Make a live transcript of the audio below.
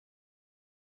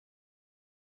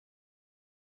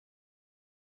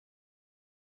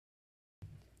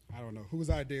don't know whose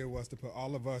idea it was to put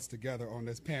all of us together on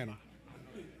this panel.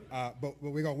 But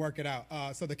we're going to work it out.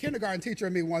 So the kindergarten teacher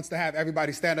in me wants to have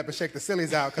everybody stand up and shake the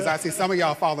sillies out because I see some of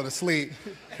y'all falling asleep,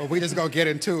 but we just going to get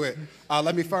into it.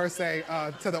 Let me first say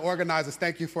to the organizers,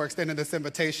 thank you for extending this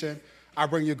invitation. I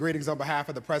bring you greetings on behalf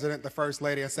of the President, the First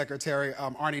Lady, and Secretary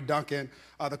Arnie Duncan.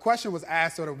 The question was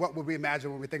asked sort of what would we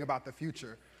imagine when we think about the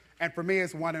future? And for me,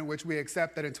 it's one in which we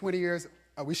accept that in 20 years,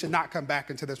 we should not come back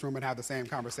into this room and have the same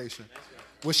conversation.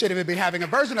 We should even be having a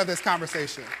version of this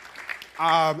conversation.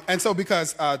 And so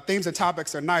because themes and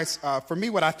topics are nice, for me,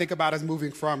 what I think about is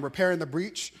moving from repairing the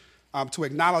breach to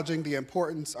acknowledging the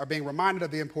importance, or being reminded of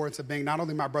the importance of being not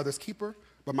only my brother's keeper,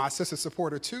 but my sister's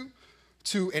supporter too,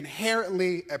 to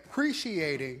inherently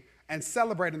appreciating and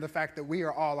celebrating the fact that we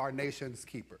are all our nation's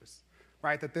keepers,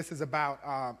 right? That this is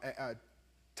about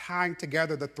tying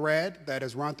together the thread that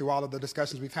has run through all of the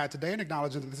discussions we've had today and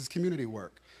acknowledging that this is community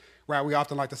work, right? We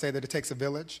often like to say that it takes a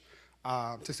village.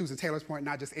 To Susan Taylor's point,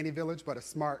 not just any village, but a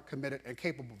smart, committed, and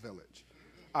capable village.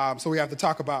 So we have to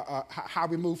talk about how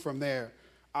we move from there.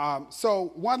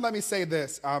 So one, let me say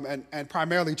this, and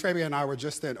primarily Trevia and I were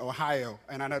just in Ohio,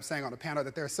 and I ended up saying on the panel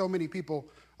that there are so many people,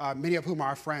 many of whom are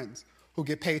our friends, who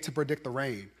get paid to predict the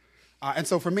rain. And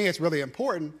so for me, it's really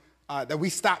important that we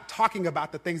stop talking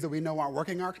about the things that we know aren't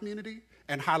working in our community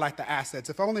and highlight the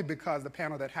assets, if only because the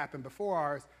panel that happened before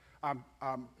ours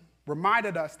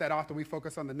reminded us that often we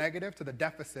focus on the negative to the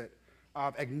deficit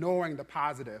of ignoring the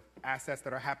positive assets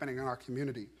that are happening in our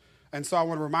community. And so I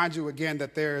want to remind you again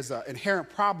that there's an inherent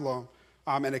problem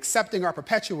in accepting or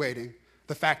perpetuating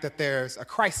the fact that there's a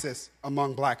crisis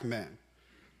among black men.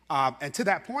 And to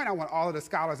that point, I want all of the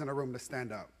scholars in the room to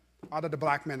stand up. All of the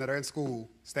black men that are in school,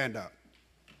 stand up.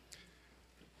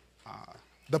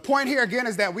 The point here again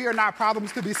is that we are not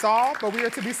problems to be solved, but we are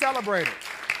to be celebrated.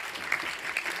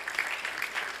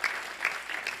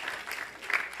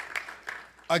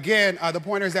 Again, the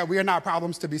point is that we are not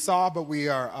problems to be solved, but we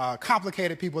are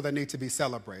complicated people that need to be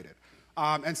celebrated.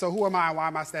 And so who am I and why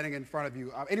am I standing in front of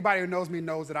you? Anybody who knows me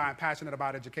knows that I am passionate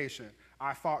about education.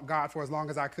 I fought God for as long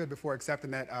as I could before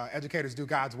accepting that educators do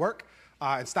God's work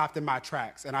and stopped in my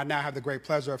tracks. And I now have the great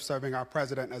pleasure of serving our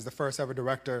president as the first ever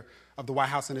director of the White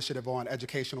House Initiative on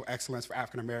Educational Excellence for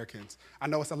African Americans. I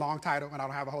know it's a long title and I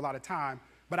don't have a whole lot of time,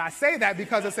 but I say that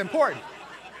because it's important.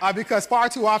 Because far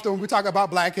too often when we talk about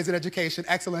black kids in education,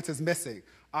 excellence is missing.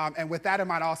 And with that in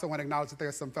mind, I also want to acknowledge that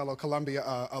there's some fellow Columbia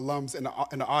alums in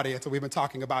the audience, and we've been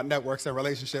talking about networks and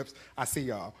relationships. I see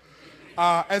y'all.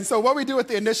 And so what we do with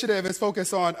the initiative is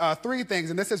focus on three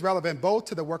things, and this is relevant both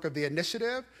to the work of the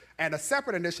initiative and a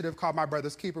separate initiative called My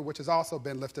Brother's Keeper, which has also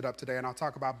been lifted up today, and I'll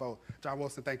talk about both. John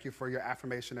Wilson, thank you for your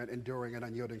affirmation and enduring and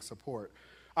unyielding support.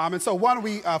 And so one,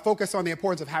 we focus on the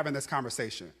importance of having this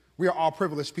conversation. We are all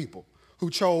privileged people who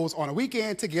chose on a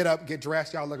weekend to get up, get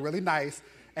dressed, y'all look really nice,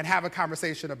 and have a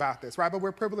conversation about this, right? But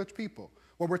we're privileged people.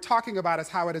 What we're talking about is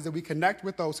how it is that we connect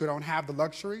with those who don't have the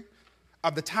luxury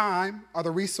of the time or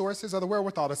the resources or the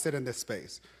wherewithal to sit in this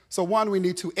space. So one, we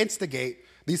need to instigate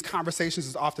these conversations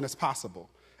as often as possible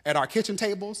at our kitchen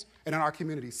tables and in our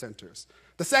community centers.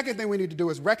 The second thing we need to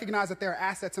do is recognize that there are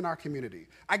assets in our community.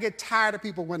 I get tired of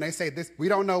people when they say this, we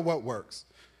don't know what works.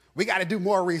 We got to do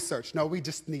more research. No, we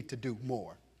just need to do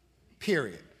more.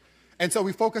 Period. And so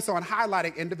we focus on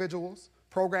highlighting individuals,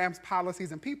 programs,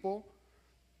 policies, and people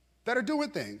that are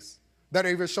doing things that are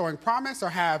either showing promise or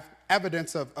have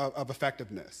evidence of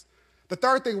effectiveness. The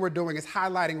third thing we're doing is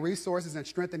highlighting resources and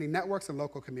strengthening networks in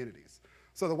local communities.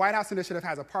 So the White House Initiative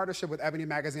has a partnership with Ebony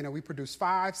Magazine, and we produce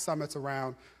 5 summits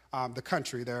around the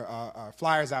country. There are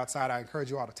flyers outside. I encourage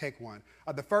you all to take one.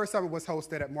 The first summit was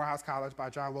hosted at Morehouse College by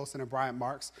John Wilson and Bryant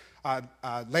Marks.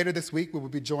 Later this week, we will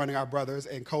be joining our brothers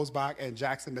in Cozebach and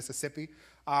Jackson, Mississippi.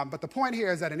 But the point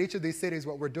here is that in each of these cities,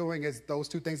 what we're doing is those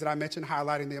 2 things that I mentioned,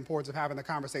 highlighting the importance of having the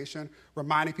conversation,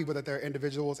 reminding people that there are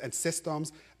individuals and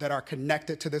systems that are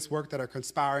connected to this work, that are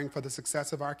conspiring for the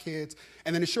success of our kids,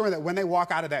 and then ensuring that when they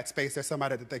walk out of that space, there's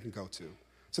somebody that they can go to.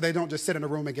 So they don't just sit in a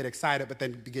room and get excited, but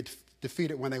then get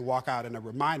defeated when they walk out and are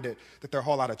reminded that there are a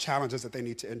whole lot of challenges that they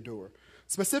need to endure.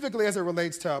 Specifically as it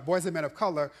relates to boys and men of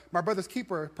color, My Brother's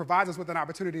Keeper provides us with an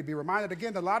opportunity to be reminded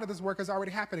again that a lot of this work is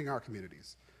already happening in our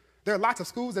communities. There are lots of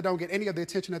schools that don't get any of the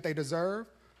attention that they deserve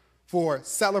for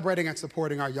celebrating and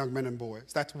supporting our young men and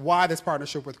boys. That's why this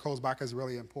partnership with Cozebach is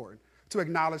really important. To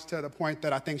acknowledge to the point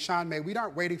that I think Sean made, we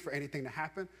aren't waiting for anything to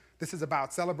happen. This is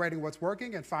about celebrating what's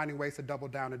working and finding ways to double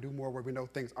down and do more where we know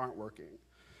things aren't working.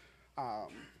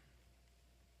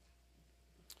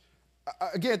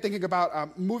 Again, thinking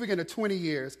about moving into 20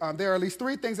 years, there are at least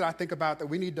three things that I think about that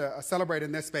we need to celebrate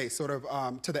in this space, sort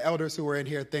of to the elders who are in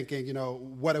here thinking, you know,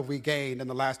 what have we gained in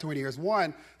the last 20 years?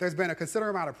 One, there's been a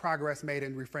considerable amount of progress made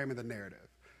in reframing the narrative.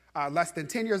 Less than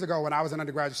 10 years ago, when I was an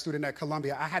undergraduate student at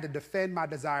Columbia, I had to defend my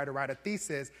desire to write a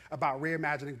thesis about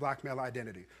reimagining black male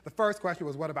identity. The first question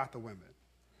was, what about the women?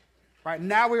 Right?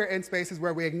 Now we are in spaces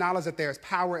where we acknowledge that there's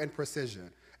power and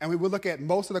precision. And we will look at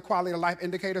most of the quality of life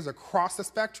indicators across the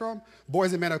spectrum.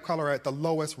 Boys and men of color are at the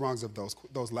lowest rungs of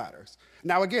those ladders.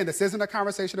 Now, again, this isn't a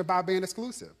conversation about being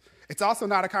exclusive. It's also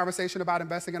not a conversation about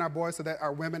investing in our boys so that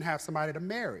our women have somebody to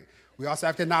marry. We also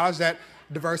have to acknowledge that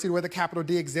diversity with a capital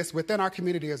D exists within our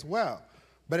community as well.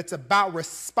 But it's about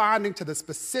responding to the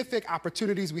specific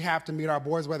opportunities we have to meet our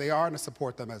boys where they are and to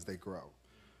support them as they grow.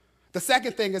 The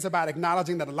second thing is about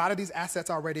acknowledging that a lot of these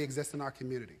assets already exist in our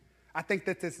community. I think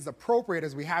that this is appropriate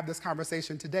as we have this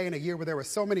conversation today in a year where there were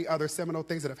so many other seminal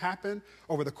things that have happened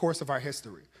over the course of our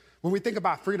history. When we think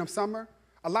about Freedom Summer,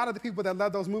 a lot of the people that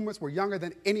led those movements were younger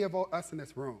than any of us in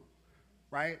this room,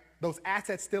 right? Those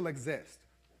assets still exist.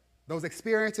 Those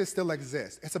experiences still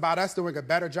exist. It's about us doing a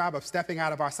better job of stepping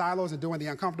out of our silos and doing the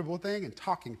uncomfortable thing and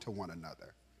talking to one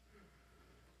another.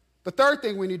 The third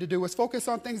thing we need to do is focus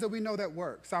on things that we know that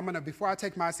work. So I'm going to, before I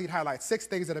take my seat, highlight 6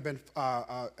 things that have been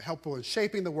helpful in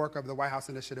shaping the work of the White House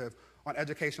Initiative on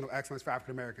Educational Excellence for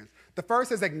African Americans. The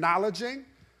first is acknowledging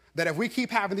that if we keep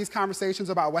having these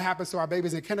conversations about what happens to our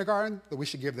babies in kindergarten, that we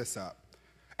should give this up.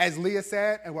 As Leah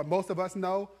said, and what most of us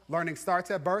know, learning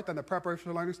starts at birth, and the preparation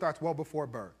for learning starts well before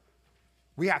birth.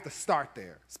 We have to start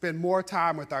there. Spend more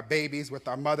time with our babies, with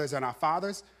our mothers and our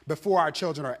fathers, before our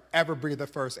children are ever breathe the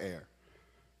first air.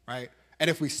 Right? And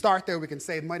if we start there, we can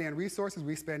save money and resources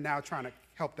we spend now trying to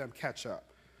help them catch up.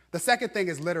 The second thing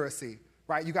is literacy,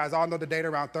 right? You guys all know the data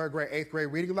around 3rd grade, 8th grade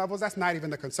reading levels. That's not even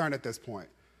the concern at this point.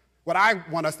 What I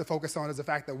want us to focus on is the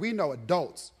fact that we know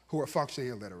adults who are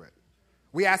functionally illiterate.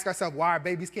 We ask ourselves why our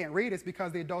babies can't read. It's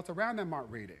because the adults around them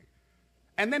aren't reading.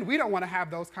 And then we don't want to have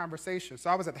those conversations. So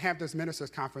I was at the Hamptons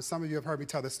Ministers Conference. Some of you have heard me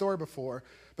tell this story before,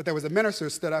 but there was a minister who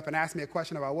stood up and asked me a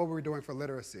question about what we were doing for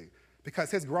literacy.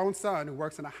 Because his grown son, who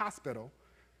works in a hospital,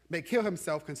 may kill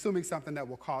himself consuming something that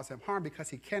will cause him harm because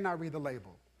he cannot read the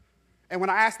label. And when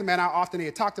I asked the man how often he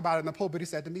had talked about it in the pulpit, he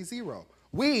said to me, 0.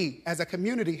 We, as a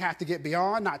community, have to get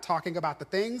beyond not talking about the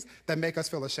things that make us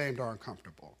feel ashamed or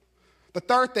uncomfortable. The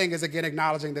third thing is, again,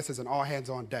 acknowledging this is an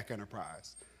all-hands-on-deck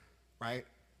enterprise, right?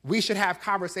 We should have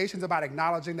conversations about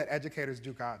acknowledging that educators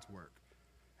do God's work.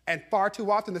 And far too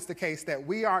often it's the case that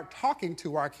we aren't talking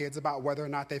to our kids about whether or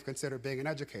not they've considered being an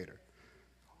educator.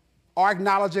 Or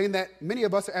acknowledging that many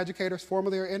of us are educators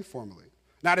formally or informally.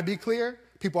 Now, to be clear,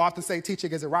 people often say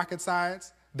teaching isn't rocket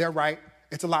science. They're right.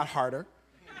 It's a lot harder.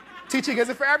 Teaching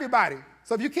isn't for everybody.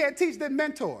 So if you can't teach, then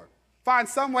mentor. Find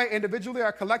some way individually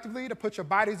or collectively to put your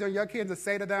bodies on your kids and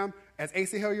say to them, as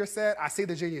A.C. Hillier said, I see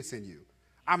the genius in you.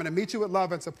 I'm going to meet you with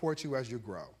love and support you as you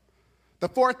grow. The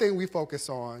fourth thing we focus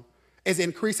on is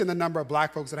increasing the number of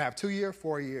black folks that have 2-year,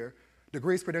 4-year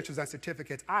degrees, credentials, and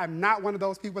certificates. I am not one of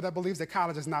those people that believes that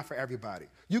college is not for everybody.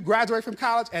 You graduate from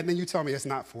college, and then you tell me it's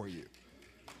not for you,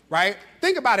 right?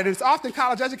 Think about it. It's often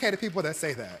college-educated people that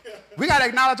say that. We got to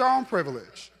acknowledge our own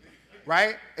privilege,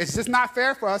 right? It's just not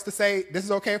fair for us to say, this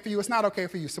is okay for you, it's not okay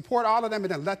for you. Support all of them,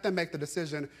 and then let them make the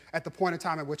decision at the point in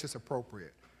time at which it's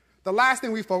appropriate. The last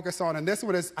thing we focus on, and this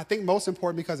one is, I think, most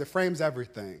important because it frames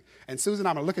everything. And Susan,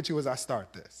 I'm going to look at you as I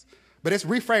start this. But it's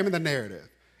reframing the narrative.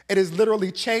 It is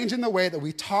literally changing the way that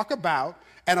we talk about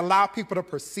and allow people to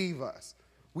perceive us.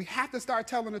 We have to start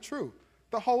telling the truth,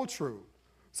 the whole truth.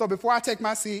 So before I take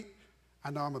my seat,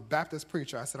 I know I'm a Baptist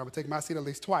preacher. I said I'm going to take my seat at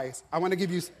least twice. I want to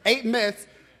give you 8 myths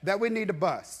that we need to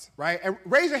bust, right? And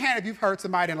raise your hand if you've heard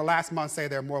somebody in the last month say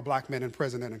there are more black men in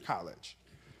prison than in college.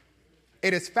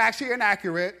 It is factually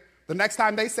inaccurate. The next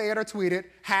time they say it or tweet it,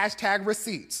 hashtag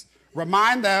receipts.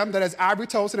 Remind them that as Ivory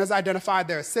Tosin has identified,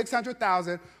 there are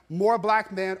 600,000 more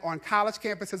black men on college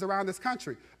campuses around this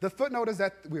country. The footnote is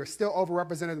that we are still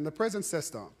overrepresented in the prison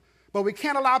system. But we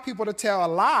can't allow people to tell a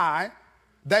lie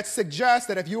that suggests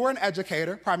that if you were an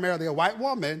educator, primarily a white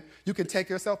woman, you can take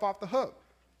yourself off the hook.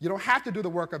 You don't have to do the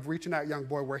work of reaching that young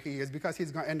boy where he is because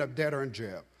he's going to end up dead or in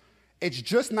jail. It's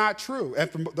just not true. And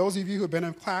for those of you who have been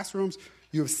in classrooms,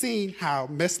 you have seen how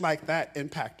myths like that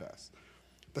impact us.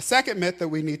 The second myth that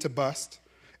we need to bust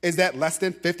is that less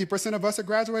than 50% of us are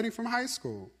graduating from high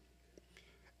school.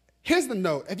 Here's the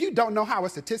note. If you don't know how a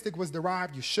statistic was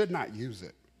derived, you should not use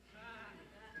it.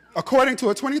 According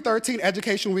to a 2013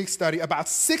 Education Week study, about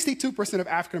 62% of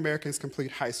African Americans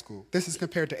complete high school. This is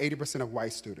compared to 80% of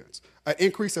white students, an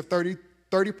increase of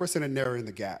 30% in narrowing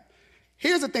the gap.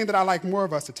 Here's the thing that I like more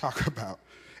of us to talk about.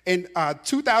 In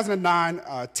 2009,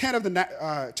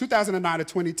 2009 to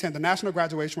 2010, the national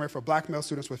graduation rate for black male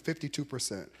students was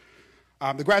 52%.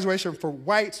 The graduation for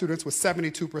white students was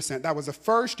 72%. That was the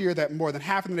first year that more than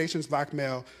half of the nation's black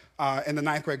male in the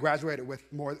 9th grade graduated with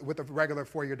a regular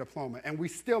 4-year diploma. And we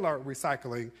still are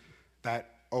recycling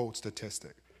that old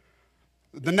statistic.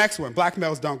 The next one, black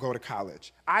males don't go to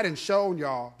college. I done shown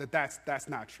y'all that that's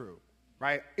not true,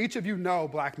 right? Each of you know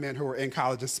black men who are in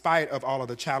college in spite of all of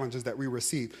the challenges that we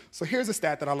receive. So here's a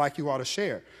stat that I'd like you all to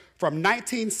share. From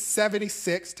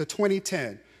 1976 to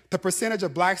 2010, the percentage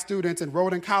of black students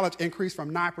enrolled in college increased from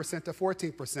 9% to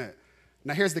 14%.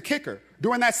 Now here's the kicker.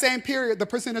 During that same period, the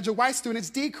percentage of white students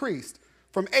decreased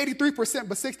from 83%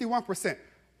 but 61%.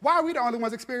 Why are we the only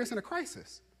ones experiencing a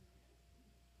crisis?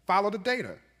 Follow the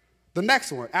data. The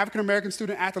next one, African-American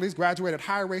student athletes graduate at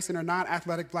higher rates than their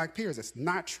non-athletic black peers. It's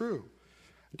not true.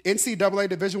 NCAA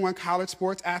Division I college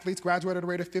sports athletes graduate at a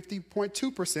rate of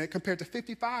 50.2% compared to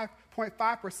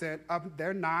 55.5% of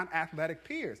their non-athletic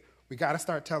peers. We got to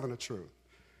start telling the truth.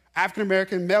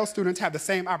 African-American male students have the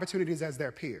same opportunities as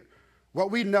their peer. What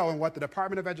we know and what the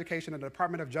Department of Education and the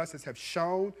Department of Justice have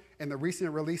shown in the recent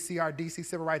released CRDC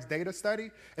Civil Rights Data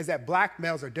Study is that black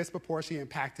males are disproportionately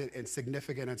impacted in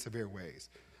significant and severe ways.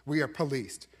 We are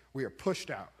policed, we are pushed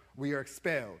out, we are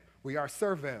expelled, we are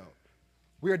surveilled.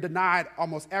 We are denied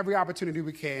almost every opportunity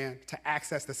we can to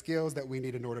access the skills that we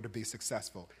need in order to be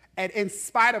successful. And in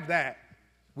spite of that,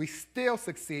 we still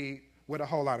succeed with a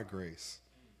whole lot of grace.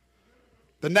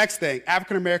 The next thing,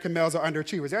 African-American males are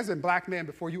underachievers. There's been black men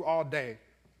before you all day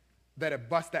that have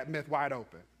bust that myth wide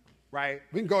open, right?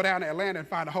 We can go down to Atlanta and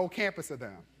find a whole campus of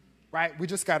them, right? We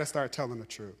just got to start telling the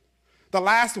truth. The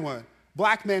last one,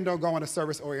 black men don't go into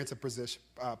service-oriented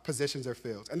positions or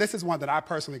fields. And this is one that I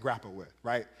personally grapple with,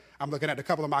 right? I'm looking at a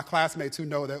couple of my classmates who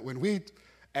know that when we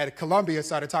at Columbia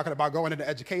started talking about going into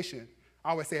education,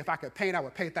 I always say if I could paint, I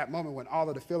would paint that moment when all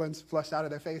of the feelings flushed out of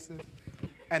their faces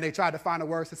and they tried to find the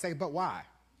words to say, but why?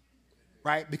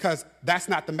 Right? Because that's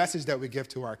not the message that we give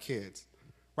to our kids,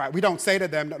 right? We don't say to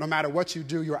them that no matter what you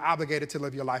do, you're obligated to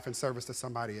live your life in service to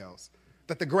somebody else.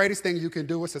 That the greatest thing you can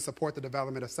do is to support the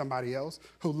development of somebody else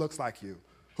who looks like you,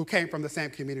 who came from the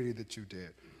same community that you did,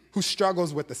 who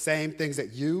struggles with the same things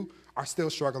that you are still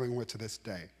struggling with to this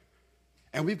day.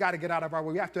 And we've got to get out of our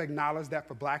way. We have to acknowledge that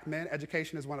for black men,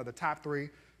 education is one of the top 3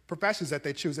 professions that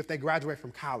they choose if they graduate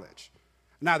from college.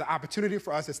 Now, the opportunity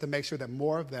for us is to make sure that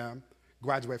more of them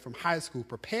graduate from high school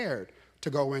prepared to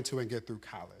go into and get through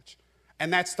college.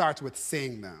 And that starts with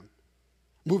seeing them.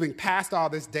 Moving past all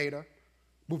this data,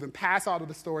 moving past all of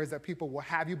the stories that people will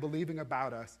have you believing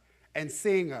about us, and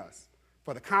seeing us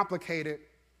for the complicated,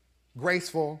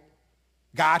 graceful,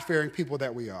 God-fearing people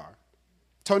that we are.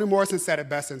 Toni Morrison said it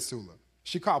best in Sula.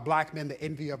 She called black men the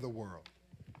envy of the world.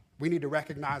 We need to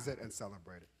recognize it and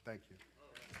celebrate it. Thank you.